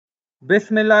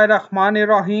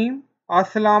Bismillahirrahmanirrahim.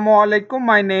 Assalamu alaikum.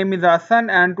 My name is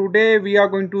Hassan and today we are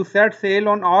going to set sale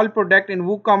on all product in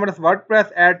WooCommerce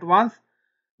WordPress at once.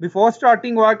 Before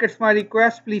starting work, it's my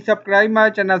request, please subscribe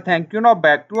my channel. Thank you. Now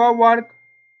back to our work.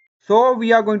 So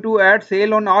we are going to add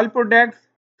sale on all products.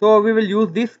 So we will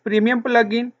use this premium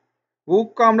plugin,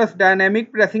 WooCommerce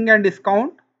Dynamic Pricing and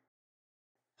Discount.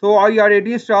 So I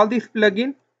already installed this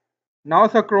plugin. Now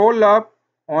scroll up.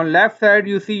 On left side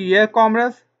you see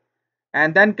WooCommerce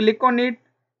and then click on it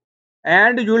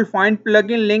and you will find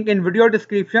plugin link in video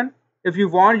description. If you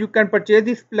want, you can purchase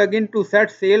this plugin to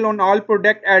set sale on all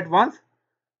product at once.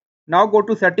 Now go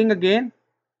to setting again.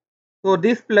 So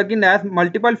this plugin has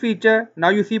multiple feature. Now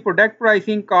you see product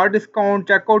pricing, card discount,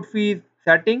 checkout fees,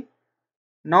 setting.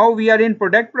 Now we are in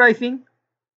product pricing.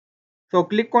 So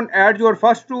click on add your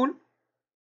first rule.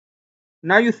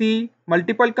 Now you see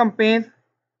multiple campaigns.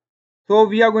 So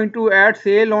we are going to add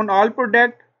sale on all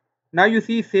product. Now you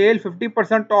see sale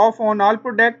 50% off on all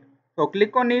product. So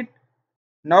click on it.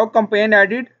 Now campaign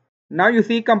added. Now you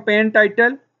see campaign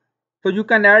title. So you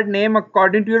can add name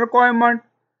according to your requirement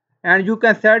and you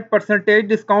can set percentage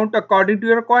discount according to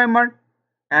your requirement.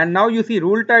 And now you see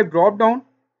rule type drop down,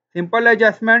 simple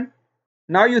adjustment.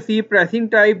 Now you see pricing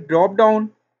type drop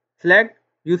down, select.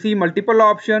 You see multiple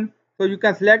option. So you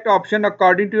can select option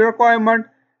according to your requirement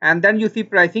and then you see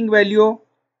pricing value.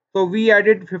 So we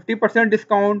added 50%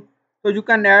 discount. So you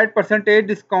can add percentage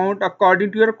discount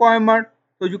according to your requirement.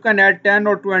 So you can add 10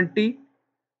 or 20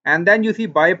 and then you see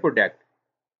buy product.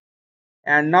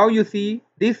 And now you see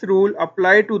this rule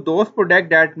apply to those products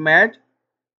that match.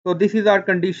 So this is our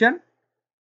condition.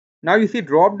 Now you see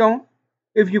drop down.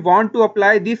 If you want to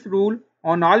apply this rule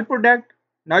on all product,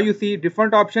 now you see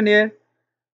different option here.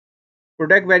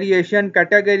 Product variation,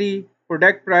 category,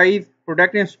 product price,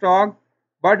 product in stock.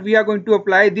 But we are going to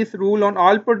apply this rule on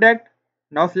all product.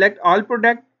 Now select all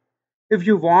product. If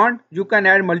you want, you can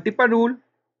add multiple rule.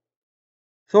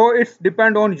 So it's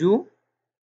depend on you.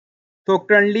 So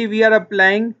currently we are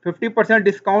applying 50%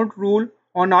 discount rule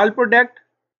on all product.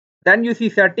 Then you see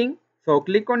setting. So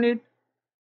click on it.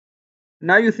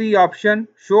 Now you see option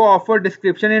show offer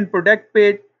description in product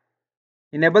page.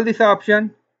 Enable this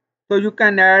option. So you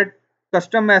can add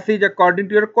custom message according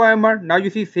to your requirement. Now you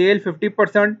see sale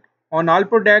 50% on all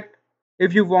product.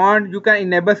 If you want, you can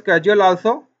enable schedule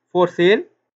also for sale.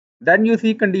 Then you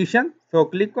see condition. So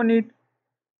click on it.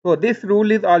 So this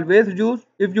rule is always used.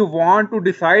 If you want to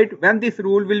decide when this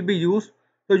rule will be used,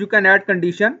 so you can add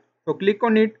condition. So click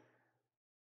on it.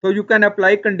 So you can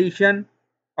apply condition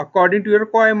according to your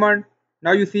requirement.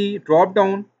 Now you see drop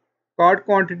down, cart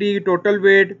quantity, total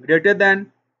weight greater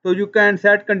than. So you can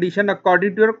set condition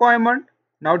according to your requirement.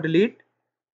 Now delete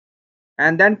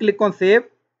and then click on save.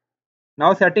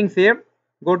 Now setting saved.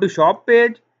 Go to shop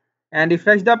page and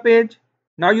refresh the page.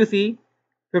 Now you see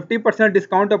 50%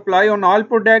 discount apply on all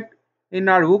product in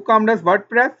our WooCommerce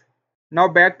WordPress. Now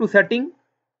back to setting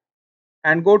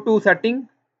and go to setting.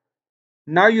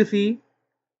 Now you see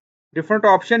different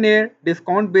option here,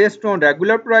 discount based on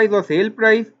regular price or sale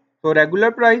price. So regular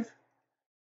price.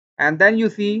 And then you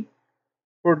see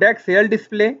product sale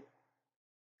display,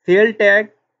 sale tag.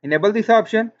 Enable this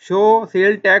option, show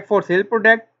sale tag for sale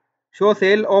product, show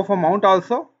sale of amount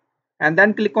also. And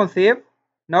then click on save.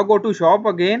 Now go to shop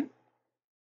again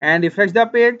and refresh the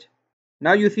page.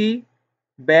 Now you see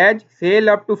badge sale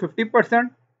up to 50%.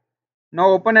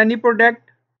 Now open any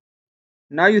product.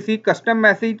 Now you see custom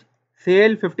message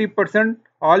sale 50%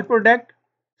 all product.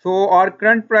 So our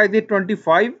current price is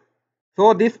 25.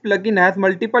 So this plugin has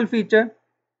multiple features.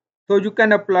 So you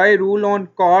can apply rule on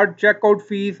card checkout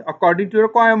fees according to your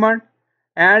requirement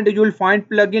and you will find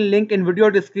plugin link in video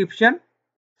description.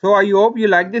 So I hope you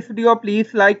like this video.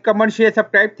 Please like, comment, share,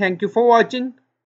 subscribe. Thank you for watching.